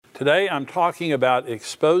Today I'm talking about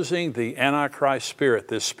exposing the Antichrist spirit,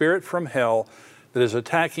 this spirit from hell that is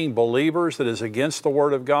attacking believers, that is against the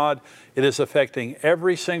Word of God. It is affecting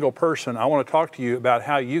every single person. I want to talk to you about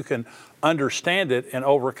how you can understand it and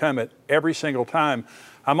overcome it every single time.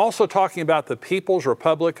 I'm also talking about the People's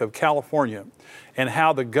Republic of California and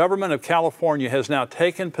how the government of California has now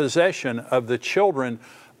taken possession of the children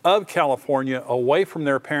of California away from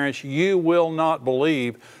their parents. You will not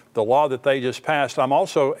believe the law that they just passed. I'm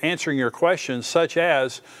also answering your questions such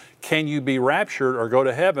as, can you be raptured or go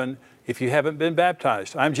to heaven if you haven't been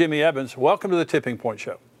baptized? I'm Jimmy Evans. Welcome to the Tipping Point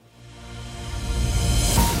Show.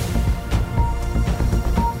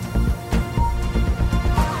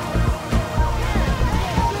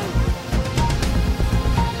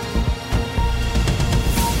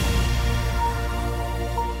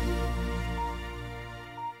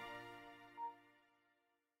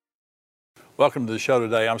 Welcome to the show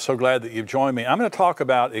today. I'm so glad that you've joined me. I'm going to talk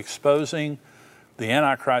about exposing the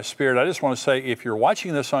Antichrist spirit. I just want to say, if you're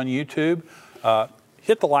watching this on YouTube,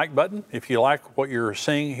 hit the like button. If you like what you're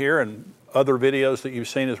seeing here and other videos that you've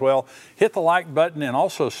seen as well, hit the like button and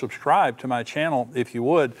also subscribe to my channel if you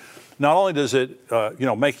would. Not only does it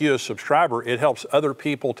make you a subscriber, it helps other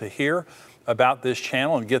people to hear about this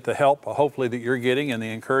channel and get the help, hopefully, that you're getting and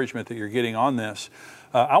the encouragement that you're getting on this.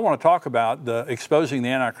 I want to talk about exposing the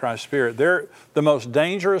Antichrist spirit. The most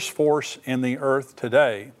dangerous force in the earth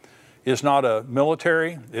today is not a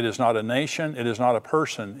military, it is not a nation, it is not a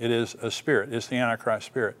person, it is a spirit. It's the Antichrist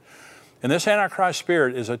spirit. And this Antichrist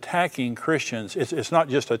spirit is attacking Christians. It's not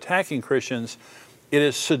just attacking Christians, it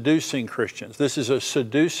is seducing Christians. This is a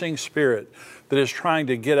seducing spirit that is trying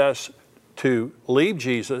to get us to leave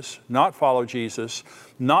Jesus, not follow Jesus,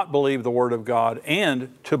 not believe the Word of God,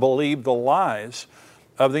 and to believe the lies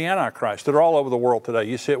of the Antichrist that are all over the world today.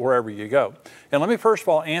 You see it wherever you go. And let me first of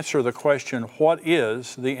all answer the question, what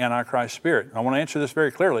is the Antichrist spirit? I want to answer this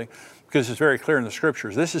very clearly because it's very clear in the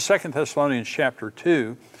Scriptures. This is 2 Thessalonians chapter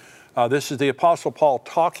 2. This is the Apostle Paul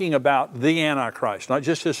talking about the Antichrist, not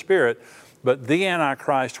just his spirit, but the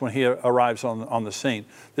Antichrist when he arrives on the scene.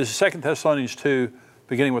 This is 2 Thessalonians 2,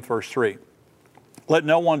 beginning with verse 3. Let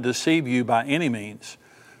no one deceive you by any means,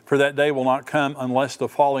 for that day will not come unless the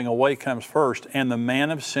falling away comes first, and the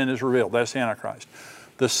man of sin is revealed. That's the Antichrist,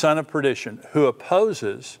 the son of perdition, who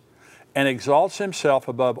opposes and exalts himself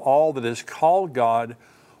above all that is called God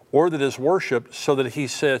or that is worshipped, so that he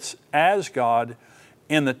sits as God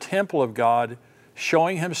in the temple of God,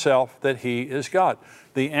 showing himself that he is God.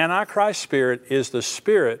 The Antichrist spirit is the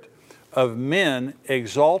spirit of men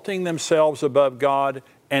exalting themselves above God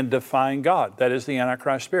and defying God. That is the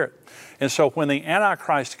Antichrist spirit. And so when the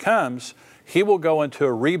Antichrist comes, he will go into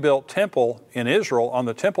a rebuilt temple in Israel on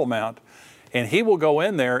the Temple Mount, and he will go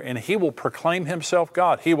in there and he will proclaim himself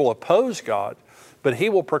God. He will oppose God, but he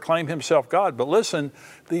will proclaim himself God. But listen,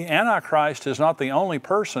 the Antichrist is not the only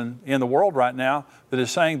person in the world right now that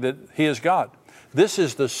is saying that he is God. This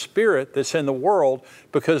is the spirit that's in the world,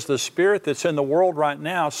 because the spirit that's in the world right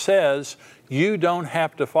now says you don't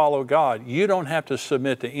have to follow God. You don't have to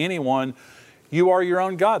submit to anyone. You are your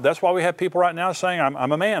own God. That's why we have people right now saying,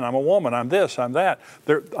 I'm a man, I'm a woman, I'm this, I'm that.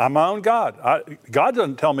 I'm my own God. God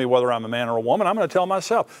doesn't tell me whether I'm a man or a woman. I'm going to tell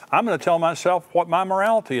myself. I'm going to tell myself what my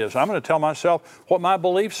morality is. I'm going to tell myself what my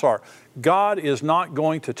beliefs are. God is not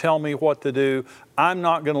going to tell me what to do. I'm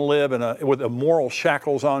not going to live with moral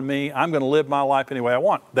shackles on me. I'm going to live my life any way I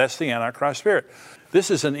want. That's the Antichrist spirit. This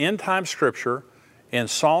is an end-time scripture in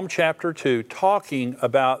Psalm chapter 2 talking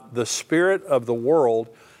about the spirit of the world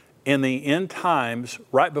in the end times,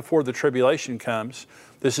 right before the tribulation comes.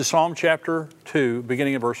 This is Psalm chapter 2,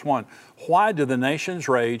 beginning of verse 1. Why do the nations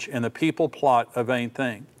rage and the people plot a vain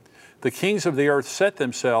thing? The kings of the earth set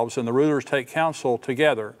themselves and the rulers take counsel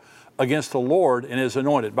together against the Lord and His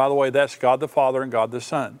anointed. By the way, that's God the Father and God the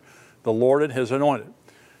Son, the Lord and His anointed,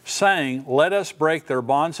 saying, let us break their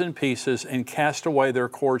bonds in pieces and cast away their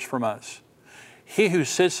cords from us. He who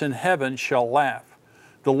sits in heaven shall laugh.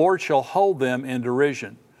 The Lord shall hold them in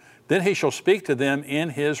derision. Then He shall speak to them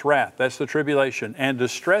in His wrath, that's the tribulation, and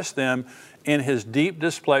distress them in His deep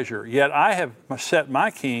displeasure. Yet I have set my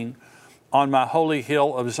king on my holy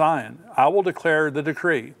hill of Zion. I will declare the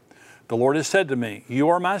decree. The Lord has said to me, you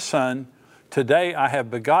are my son. Today I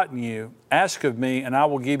have begotten you. Ask of me, and I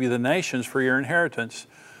will give you the nations for your inheritance,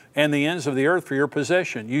 and the ends of the earth for your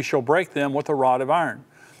possession. You shall break them with a rod of iron.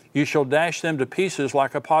 You shall dash them to pieces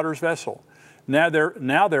like a potter's vessel.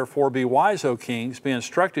 Now therefore be wise, O kings, be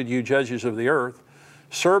instructed, you judges of the earth.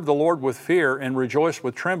 Serve the Lord with fear and rejoice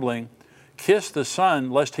with trembling. Kiss the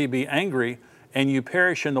Son, lest He be angry, and you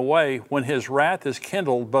perish in the way when His wrath is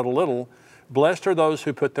kindled but a little. Blessed are those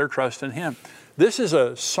who put their trust in Him. This is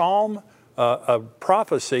a psalm, a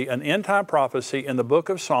prophecy, an end-time prophecy in the book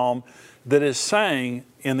of Psalm that is saying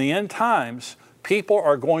in the end times, people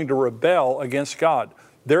are going to rebel against God.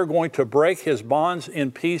 They're going to break His bonds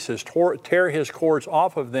in pieces, tear His cords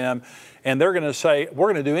off of them, and they're going to say,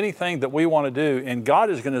 we're going to do anything that we want to do. And God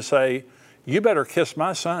is going to say, you better kiss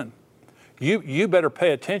my son. You better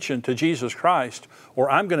pay attention to Jesus Christ, or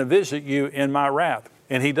I'm going to visit you in my wrath.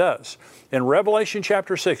 And He does. In Revelation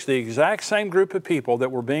chapter 6, the exact same group of people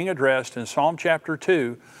that were being addressed in Psalm chapter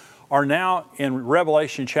 2 are now in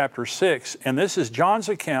Revelation chapter 6. And this is John's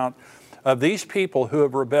account of these people who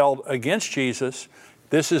have rebelled against Jesus.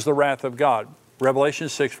 This is the wrath of God. Revelation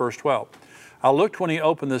 6, verse 12. I looked when He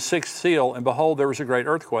opened the sixth seal, and behold, there was a great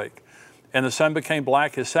earthquake. And the sun became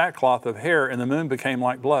black as sackcloth of hair, and the moon became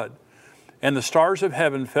like blood. And the stars of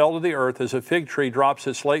heaven fell to the earth as a fig tree drops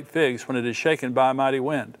its late figs when it is shaken by a mighty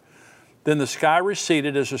wind. Then the sky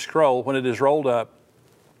receded as a scroll when it is rolled up,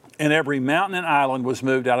 and every mountain and island was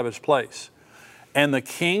moved out of its place. And the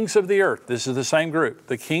kings of the earth, this is the same group,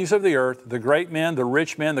 the kings of the earth, the great men, the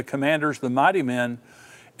rich men, the commanders, the mighty men,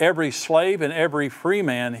 every slave and every free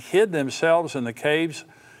man hid themselves in the caves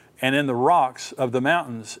and in the rocks of the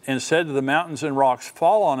mountains, and said to the mountains and rocks,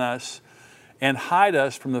 fall on us and hide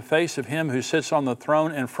us from the face of Him who sits on the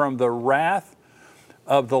throne and from the wrath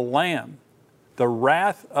of the Lamb. The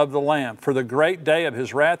wrath of the Lamb. For the great day of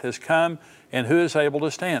His wrath has come, and who is able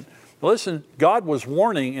to stand? Listen, God was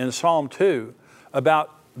warning in Psalm 2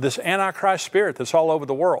 about this Antichrist spirit that's all over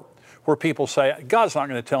the world, where people say, God's not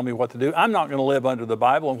going to tell me what to do. I'm not going to live under the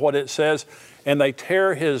Bible and what it says. And they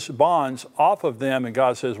tear His bonds off of them. And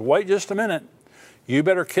God says, wait just a minute. You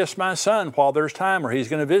better kiss my son while there's time, or He's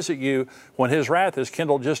going to visit you when His wrath is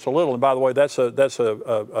kindled just a little. And by the way, that's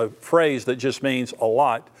a phrase that just means a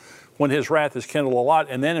lot. When His wrath is kindled a lot.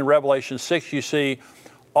 And then in Revelation 6, you see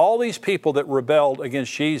all these people that rebelled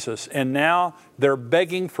against Jesus, and now they're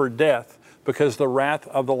begging for death because the wrath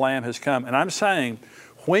of the Lamb has come. And I'm saying,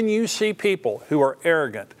 when you see people who are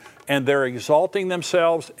arrogant and they're exalting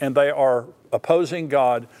themselves and they are opposing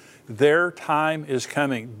God, their time is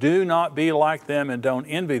coming. Do not be like them and don't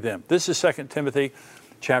envy them. This is 2 Timothy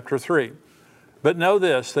chapter 3. But know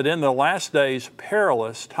this, that in the last days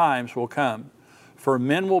perilous times will come. For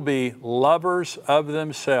men will be lovers of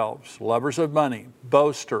themselves, lovers of money,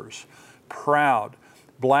 boasters, proud,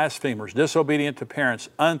 blasphemers, disobedient to parents,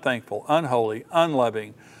 unthankful, unholy,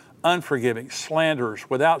 unloving, unforgiving, slanderers,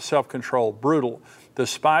 without self-control, brutal,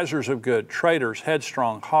 despisers of good, traitors,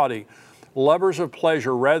 headstrong, haughty, lovers of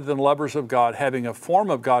pleasure rather than lovers of God, having a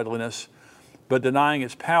form of godliness, but denying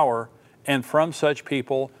its power, and from such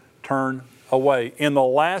people turn away. In the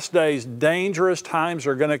last days, dangerous times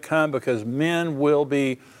are going to come because men will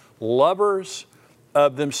be lovers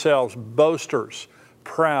of themselves, boasters,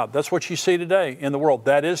 proud. That's what you see today in the world.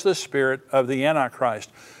 That is the spirit of the Antichrist.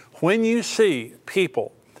 When you see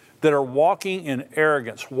people that are walking in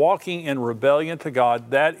arrogance, walking in rebellion to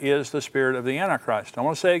God, that is the spirit of the Antichrist. I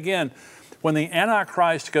want to say again, when the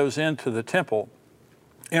Antichrist goes into the temple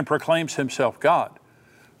and proclaims himself God,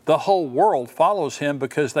 the whole world follows him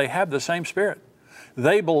because they have the same spirit.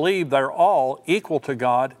 They believe they're all equal to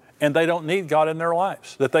God and they don't need God in their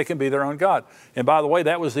lives, that they can be their own God. And by the way,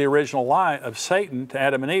 that was the original lie of Satan to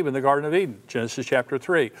Adam and Eve in the Garden of Eden, Genesis chapter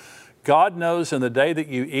 3. God knows in the day that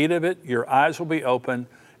you eat of it, your eyes will be open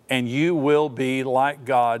and you will be like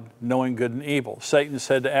God, knowing good and evil. Satan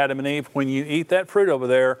said to Adam and Eve, when you eat that fruit over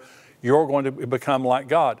there, you're going to become like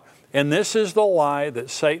God. And this is the lie that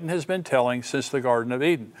Satan has been telling since the Garden of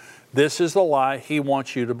Eden. This is the lie he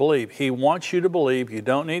wants you to believe. He wants you to believe you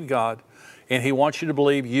don't need God, and he wants you to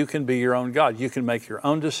believe you can be your own God. You can make your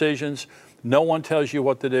own decisions. No one tells you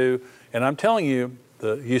what to do. And I'm telling you,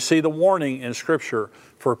 you see the warning in Scripture.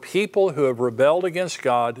 For people who have rebelled against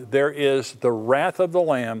God, there is the wrath of the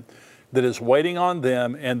Lamb that is waiting on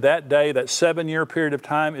them. And that day, that 7-year period of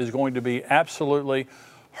time, is going to be absolutely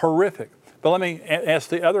horrific. But let me ask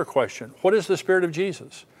the other question. What is the spirit of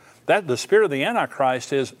Jesus? The spirit of the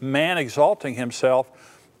Antichrist is man exalting himself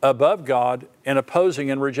above God and opposing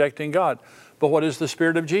and rejecting God. But what is the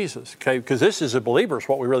spirit of Jesus? Okay, because this is a believer, is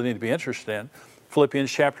what we really need to be interested in. Philippians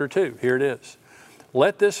chapter 2, here it is.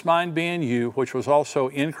 Let this mind be in you, which was also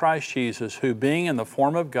in Christ Jesus, who being in the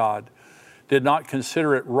form of God, did not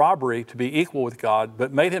consider it robbery to be equal with God,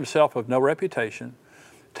 but made himself of no reputation,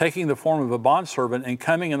 taking the form of a bondservant and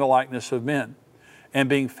coming in the likeness of men. And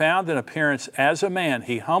being found in appearance as a man,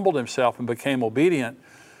 he humbled himself and became obedient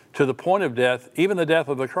to the point of death, even the death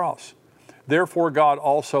of the cross. Therefore God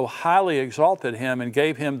also highly exalted him and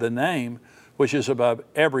gave him the name which is above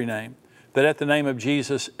every name, that at the name of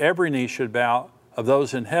Jesus every knee should bow, of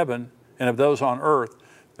those in heaven and of those on earth,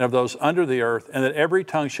 and of those under the earth, and that every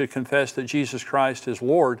tongue should confess that Jesus Christ is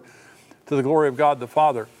Lord, to the glory of God the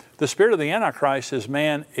Father. The spirit of the Antichrist is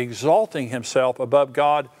man exalting himself above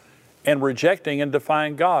God and rejecting and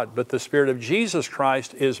defying God. But the spirit of Jesus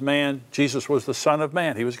Christ is man. Jesus was the Son of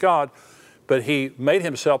Man. He was God, but he made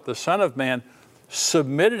himself the Son of Man,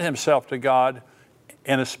 submitted himself to God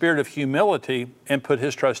in a spirit of humility, and put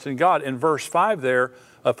his trust in God. In verse 5 there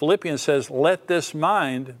of Philippians says, let this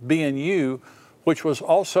mind be in you, which was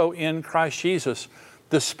also in Christ Jesus.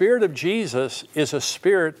 The spirit of Jesus is a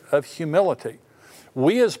spirit of humility.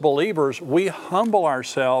 We as believers, we humble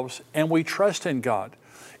ourselves and we trust in God.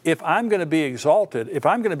 If I'm going to be exalted, if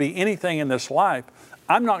I'm going to be anything in this life,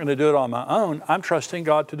 I'm not going to do it on my own. I'm trusting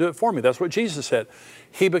God to do it for me. That's what Jesus said.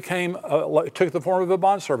 He took the form of a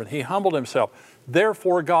bondservant. He humbled himself.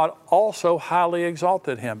 Therefore, God also highly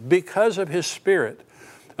exalted him because of his spirit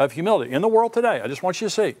of humility. In the world today, I just want you to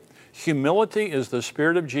see, humility is the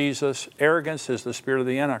spirit of Jesus. Arrogance is the spirit of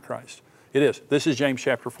the Antichrist. It is. This is James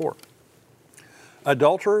chapter 4.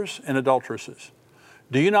 Adulterers and adulteresses,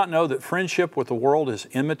 do you not know that friendship with the world is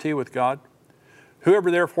enmity with God?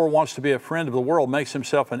 Whoever therefore wants to be a friend of the world makes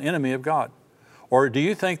himself an enemy of God. Or do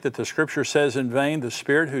you think that the Scripture says in vain, the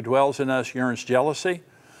Spirit who dwells in us yearns jealousy?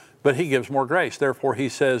 But he gives more grace. Therefore he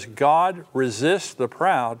says, God resists the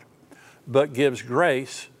proud, but gives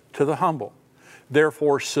grace to the humble.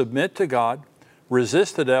 Therefore submit to God,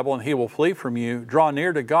 resist the devil, and he will flee from you. Draw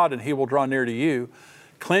near to God, and he will draw near to you.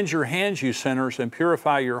 Cleanse your hands, you sinners, and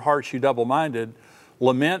purify your hearts, you double-minded.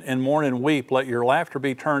 Lament and mourn and weep. Let your laughter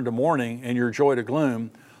be turned to mourning and your joy to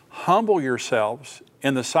gloom. Humble yourselves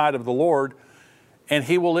in the sight of the Lord, and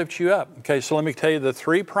he will lift you up. Okay, so let me tell you the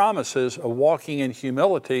three promises of walking in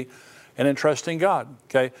humility and in trusting God.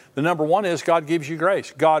 Okay, the number one is God gives you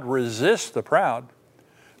grace. God resists the proud,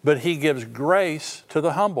 but he gives grace to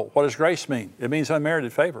the humble. What does grace mean? It means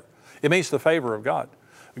unmerited favor. It means the favor of God.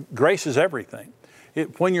 Grace is everything.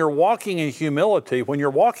 When you're walking in humility, when you're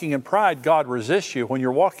walking in pride, God resists you. When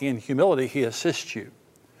you're walking in humility, he assists you.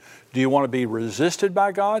 Do you want to be resisted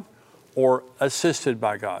by God or assisted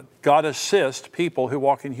by God? God assists people who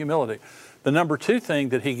walk in humility. The number two thing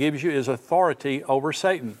that he gives you is authority over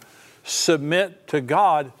Satan. Submit to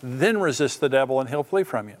God, then resist the devil and he'll flee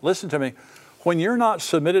from you. Listen to me. When you're not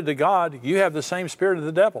submitted to God, you have the same spirit of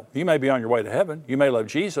the devil. You may be on your way to heaven. You may love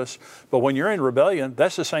Jesus, but when you're in rebellion,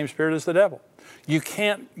 that's the same spirit as the devil. You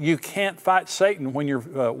can't fight Satan when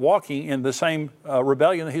you're walking in the same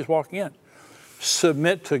rebellion that he's walking in.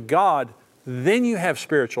 Submit to God, then you have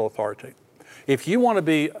spiritual authority. If you want to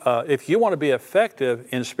be effective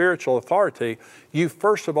in spiritual authority, you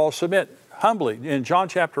first of all submit humbly. In John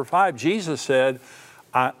chapter 5, Jesus said,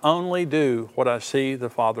 I only do what I see the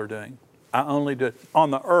Father doing. I only do it. On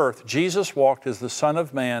the earth, Jesus walked as the Son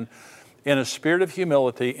of Man in a spirit of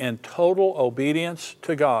humility and total obedience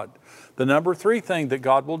to God. The number three thing that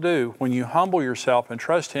God will do when you humble yourself and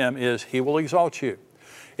trust him is he will exalt you.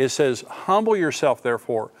 It says, humble yourself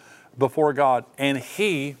therefore before God and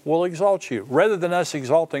he will exalt you. Rather than us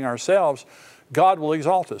exalting ourselves, God will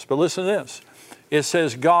exalt us. But listen to this. It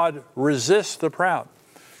says God resists the proud.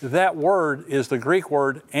 That word is the Greek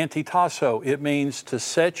word antitasso. It means to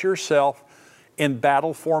set yourself in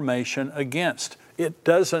battle formation against. It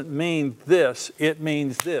doesn't mean this, it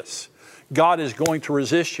means this. God is going to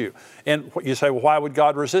resist you. And you say, well, why would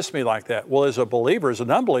God resist me like that? Well, as a believer, as an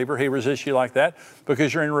unbeliever, he resists you like that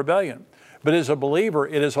because you're in rebellion. But as a believer,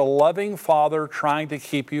 it is a loving Father trying to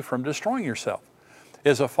keep you from destroying yourself.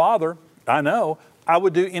 As a father, I know I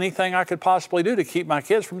would do anything I could possibly do to keep my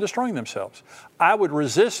kids from destroying themselves. I would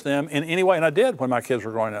resist them in any way, and I did when my kids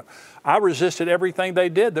were growing up. I resisted everything they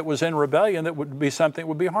did that was in rebellion that would be something that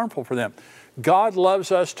would be harmful for them. God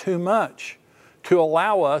loves us too much to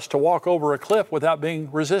allow us to walk over a cliff without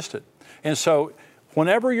being resisted. And so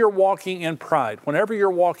whenever you're walking in pride, whenever you're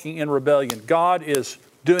walking in rebellion, God is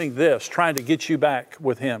doing this, trying to get you back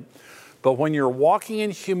with him. But when you're walking in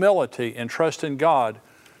humility and trust in God,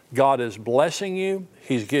 God is blessing you,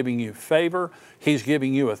 he's giving you favor, he's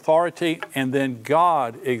giving you authority, and then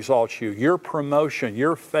God exalts you. Your promotion,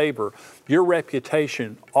 your favor, your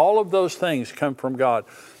reputation, all of those things come from God.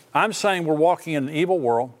 I'm saying we're walking in an evil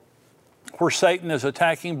world where Satan is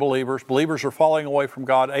attacking believers. Believers are falling away from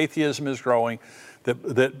God. Atheism is growing.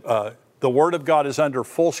 The Word of God is under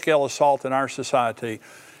full-scale assault in our society.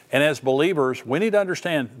 And as believers, we need to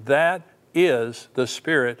understand that is the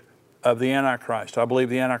spirit of the Antichrist. I believe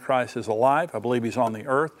the Antichrist is alive. I believe he's on the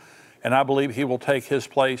earth. And I believe he will take his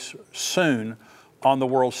place soon on the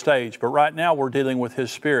world stage. But right now we're dealing with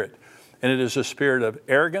his spirit. And it is a spirit of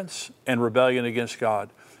arrogance and rebellion against God.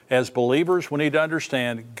 As believers, we need to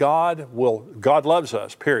understand God loves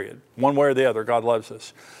us, period. One way or the other, God loves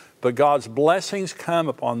us. But God's blessings come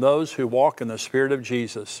upon those who walk in the Spirit of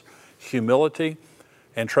Jesus, humility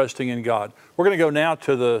and trusting in God. We're going to go now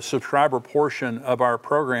to the subscriber portion of our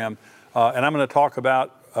program, and I'm going to talk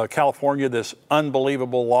about California, this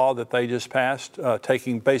unbelievable law that they just passed,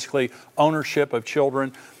 taking basically ownership of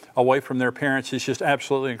children away from their parents. It's just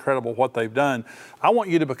absolutely incredible what they've done. I want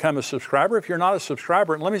you to become a subscriber. If you're not a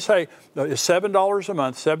subscriber, and let me say, it's $7 a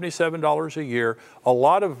month, $77 a year. A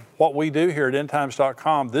lot of what we do here at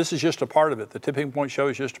endtimes.com, this is just a part of it. The Tipping Point Show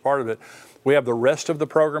is just a part of it. We have the rest of the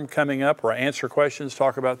program coming up where I answer questions,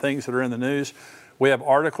 talk about things that are in the news. We have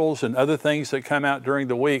articles and other things that come out during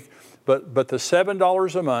the week. But the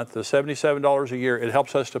 $7 a month, the $77 a year, it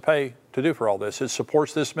helps us to pay to do for all this. It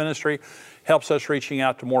supports this ministry, helps us reaching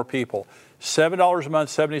out to more people. $7 a month,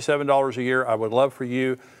 $77 a year. I would love for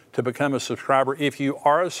you to become a subscriber. If you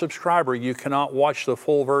are a subscriber, you cannot watch the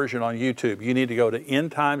full version on YouTube. You need to go to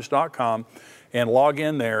endtimes.com and log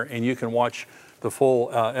in there, and you can watch the full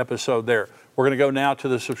episode there. We're going to go now to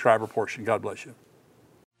the subscriber portion. God bless you.